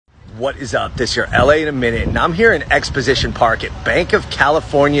What is up? This is your LA in a minute, and I'm here in Exposition Park at Banc of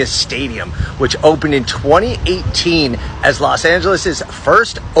California Stadium, which opened in 2018 as Los Angeles'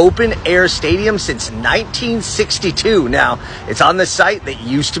 first open-air stadium since 1962. Now, it's on the site that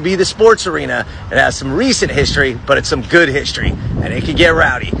used to be the sports arena. It has some recent history, but it's some good history, and it can get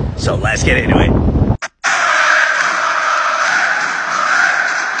rowdy. So let's get into it.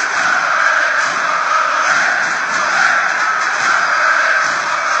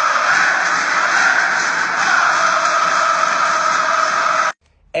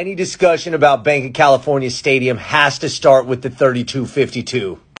 Any discussion about Banc of California Stadium has to start with the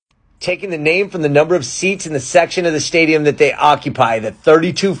 3252. Taking the name from the number of seats in the section of the stadium that they occupy, the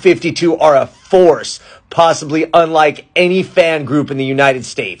 3252 are a force, possibly unlike any fan group in the United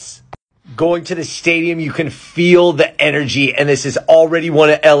States. Going to the stadium, you can feel the energy, and this is already one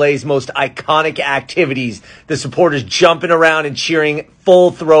of LA's most iconic activities. The supporters jumping around and cheering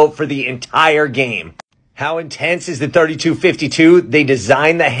full throat for the entire game. How intense is the 3252? They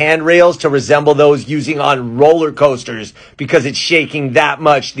designed the handrails to resemble those using on roller coasters because it's shaking that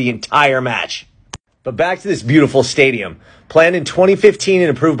much the entire match. But back to this beautiful stadium. Planned in 2015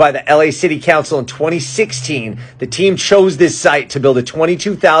 and approved by the LA City Council in 2016, the team chose this site to build a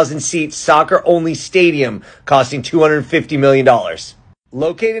 22,000-seat soccer-only stadium costing $250 million.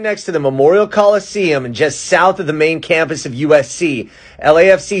 Located next to the Memorial Coliseum and just south of the main campus of USC,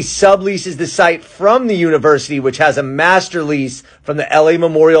 LAFC subleases the site from the university, which has a master lease from the LA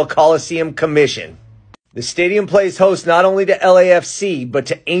Memorial Coliseum Commission. The stadium plays host not only to LAFC, but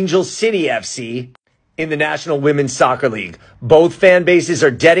to Angel City FC in the National Women's Soccer League. Both fan bases are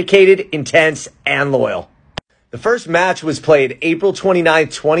dedicated, intense, and loyal. The first match was played April 29,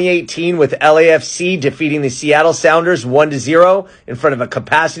 2018, with LAFC defeating the Seattle Sounders 1-0 in front of a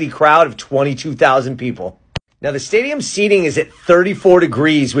capacity crowd of 22,000 people. Now, the stadium's seating is at 34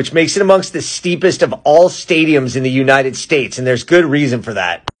 degrees, which makes it amongst the steepest of all stadiums in the United States, and there's good reason for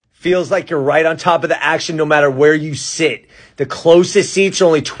that. Feels like you're right on top of the action no matter where you sit. The closest seats are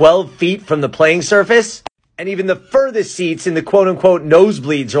only 12 feet from the playing surface, and even the furthest seats in the quote-unquote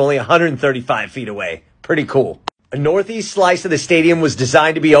nosebleeds are only 135 feet away. Pretty cool. A northeast slice of the stadium was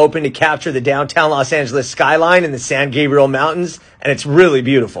designed to be open to capture the downtown Los Angeles skyline and the San Gabriel Mountains, and it's really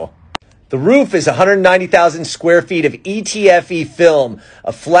beautiful. The roof is 190,000 square feet of ETFE film,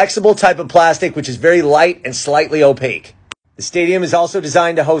 a flexible type of plastic which is very light and slightly opaque. The stadium is also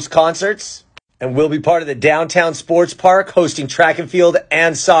designed to host concerts and will be part of the downtown sports park, hosting track and field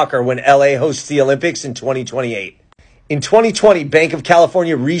and soccer when LA hosts the Olympics in 2028. In 2020, Banc of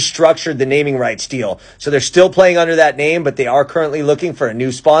California restructured the naming rights deal, so they're still playing under that name, but they are currently looking for a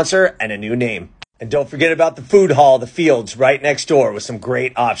new sponsor and a new name. And don't forget about the food hall, the Fields, right next door with some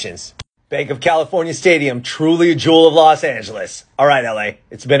great options. Banc of California Stadium, truly a jewel of Los Angeles. All right, LA,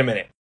 it's been a minute.